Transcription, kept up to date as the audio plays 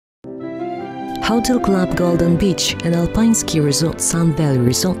Hotel Club Golden Beach and Alpine Ski Resort Sun Valley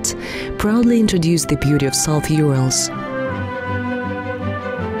Resort proudly introduced the beauty of South Urals.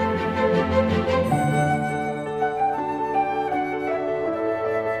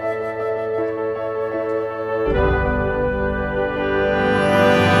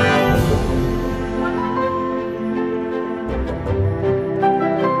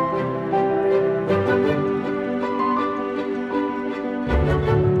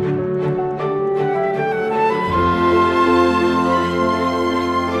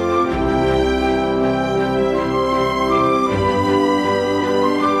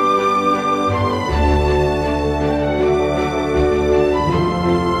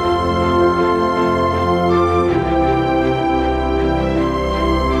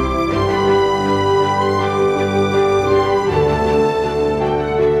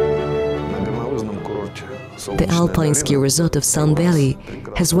 The Alpine Ski Resort of Sun Valley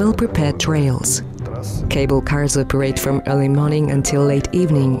has well-prepared trails. Cable cars operate from early morning until late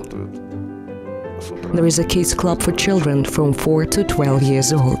evening. There is a kids club for children from 4 to 12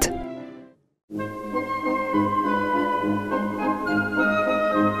 years old.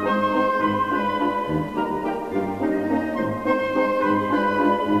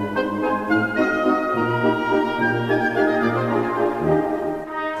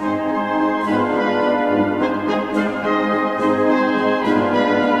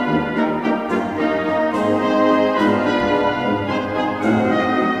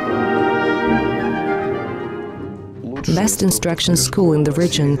 Best instruction school in the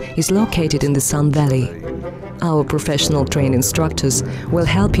region is located in the Sun Valley. Our professional trained instructors will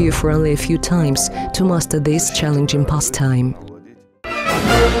help you for only a few times to master this challenging pastime.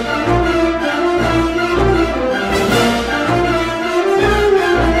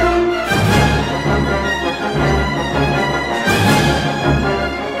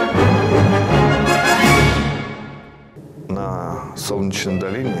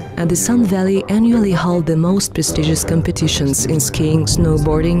 At the Sun Valley annually hold the most prestigious competitions in skiing,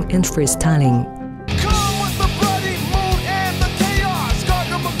 snowboarding and freestyling.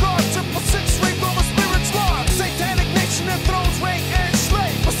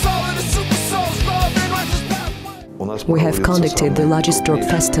 We have conducted the largest rock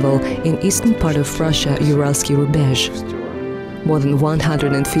festival in eastern part of Russia, Uralski Rubezh. More than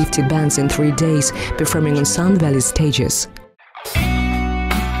 150 bands in 3 days performing on Sun Valley stages.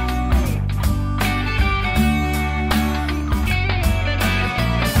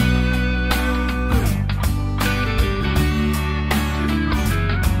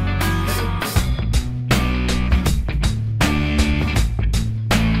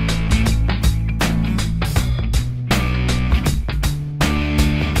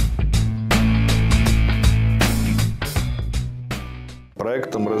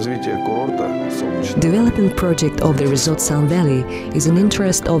 Development project of the resort Sun Valley is an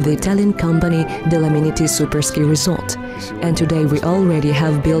interest of the Italian company Delaminiti Superski Resort, and today we already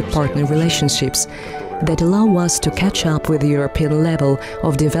have built partner relationships that allow us to catch up with the European level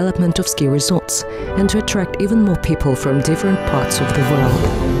of development of ski resorts and to attract even more people from different parts of the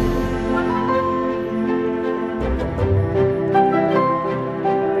world.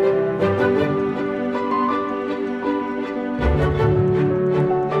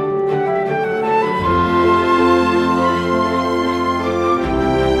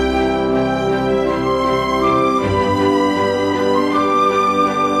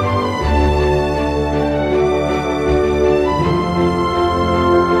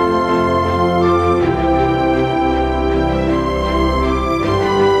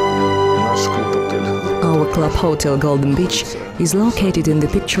 Club Hotel Golden Beach is located in the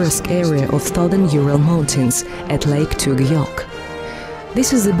picturesque area of southern Ural Mountains at Lake Turgoyak.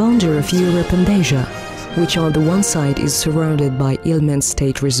 This is the boundary of Europe and Asia, which on the one side is surrounded by Ilmen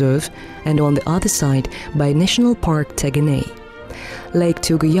State Reserve and on the other side by National Park Teganay. Lake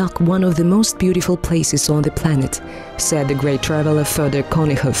Turgoyak, one of the most beautiful places on the planet, said the great traveler Fedor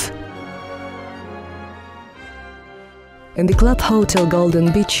Konihov. In the Club Hotel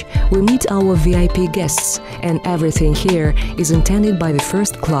Golden Beach, we meet our VIP guests, and everything here is intended by the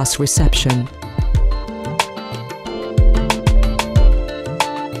first-class reception.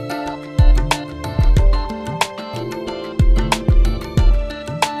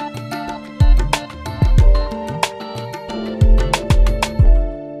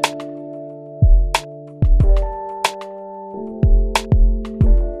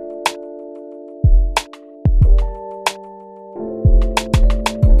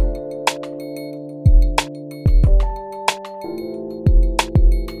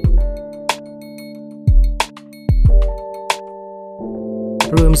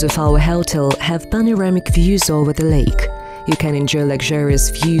 floors of our hotel have panoramic views over the lake. You can enjoy luxurious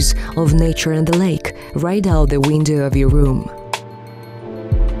views of nature and the lake right out the window of your room.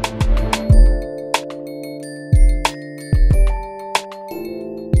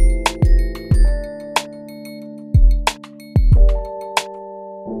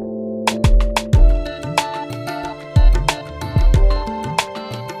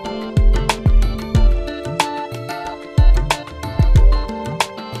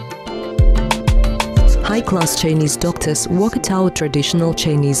 High-class Chinese doctors work at our traditional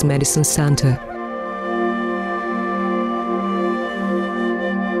Chinese medicine center.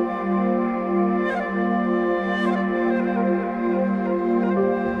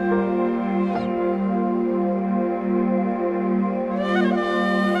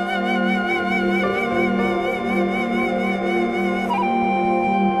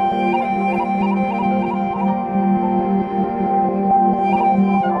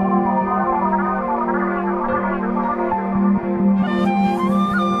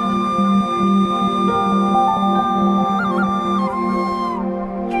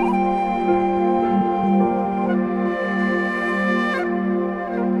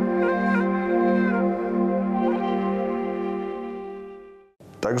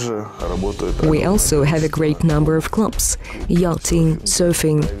 We also have a great number of clubs: yachting,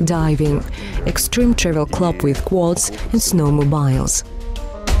 surfing, diving, extreme travel club with quads and snowmobiles.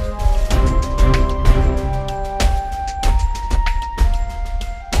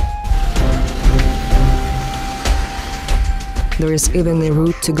 There is even a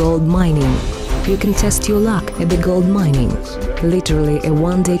route to gold mining. You can test your luck at the gold mining. Literally a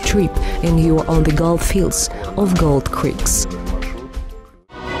one-day trip and you are on the gold fields of Gold Creeks.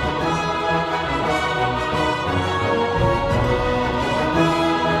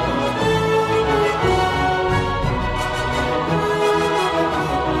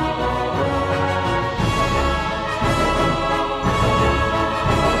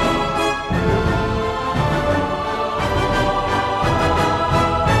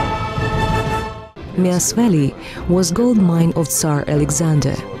 Mias Valley was gold mine of Tsar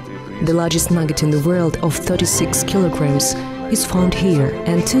Alexander. The largest nugget in the world of 36 kilograms is found here,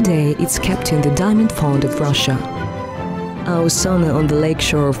 and today it's kept in the diamond fund of Russia. Our sauna on the lake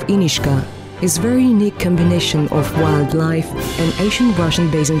shore of Inishka is a very unique combination of wildlife and ancient Russian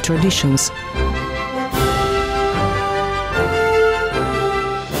bathing traditions.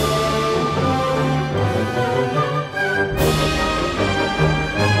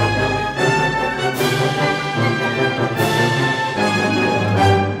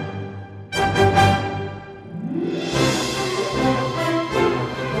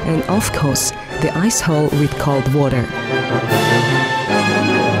 And of course, the ice hole with cold water.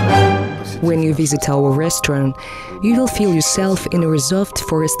 When you visit our restaurant, you will feel yourself in a reserved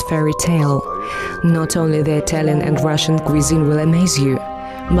forest fairy tale. Not only the Italian and Russian cuisine will amaze you,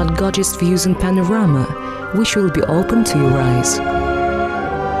 but gorgeous views and panorama, which will be open to your eyes.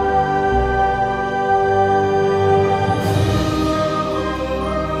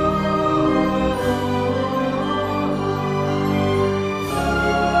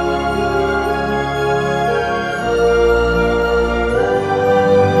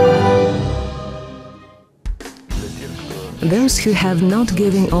 Those who have not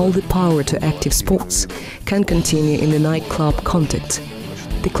given all the power to active sports can continue in the nightclub Contact,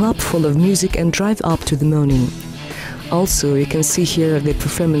 the club full of music and drive up to the morning. Also, you can see here the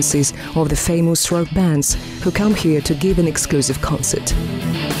performances of the famous rock bands who come here to give an exclusive concert.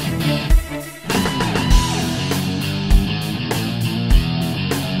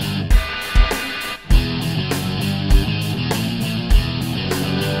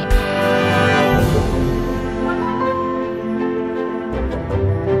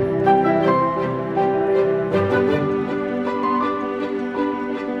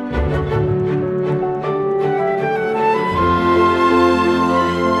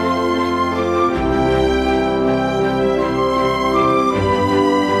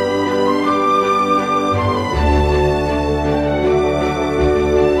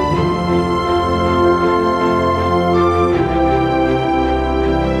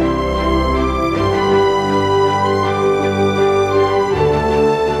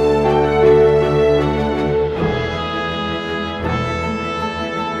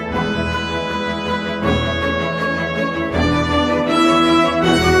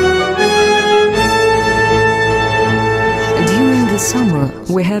 Summer,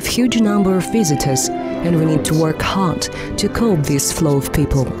 we have huge number of visitors and we need to work hard to cope this flow of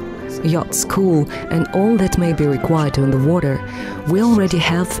people. Yacht school and all that may be required on the water we already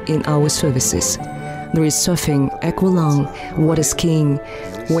have in our services. There is surfing, aqualung, water skiing,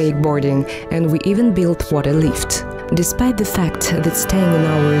 wakeboarding, and we even built water lift. Despite the fact that staying in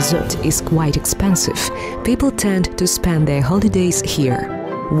our resort is quite expensive, people tend to spend their holidays here.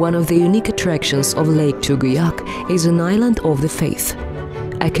 One of the unique attractions of Lake Turgoyak is an island of the faith.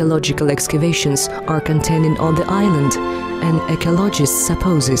 Archaeological excavations are containing on the island, and archaeologists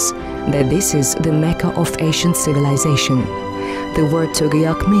supposes that this is the Mecca of ancient civilization. The word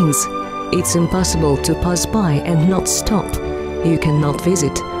Turgoyak means it's impossible to pass by and not stop. You cannot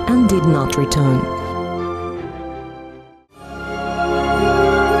visit and did not return.